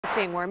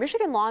advancing where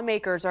Michigan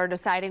lawmakers are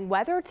deciding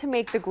whether to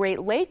make the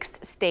Great Lakes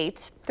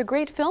state the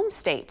Great Film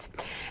State.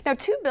 Now,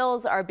 two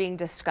bills are being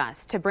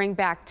discussed to bring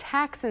back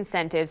tax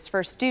incentives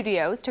for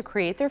studios to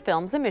create their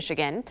films in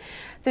Michigan.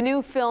 The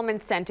new film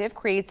incentive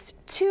creates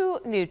two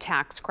new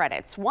tax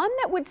credits, one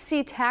that would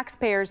see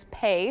taxpayers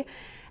pay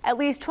at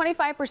least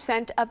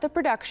 25% of the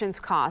production's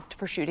cost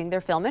for shooting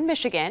their film in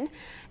Michigan,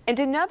 and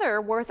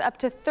another worth up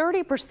to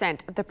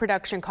 30% of the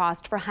production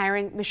cost for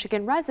hiring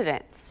Michigan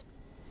residents.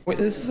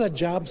 This is a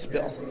jobs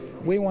bill.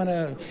 We want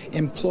to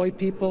employ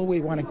people, we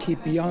want to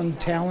keep young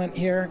talent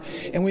here,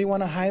 and we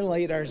want to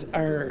highlight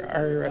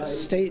our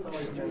state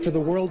for the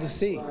world to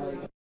see.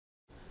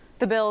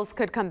 The bills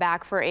could come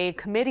back for a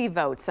committee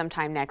vote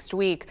sometime next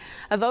week.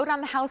 A vote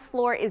on the House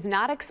floor is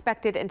not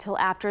expected until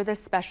after the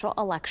special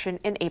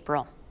election in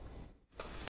April.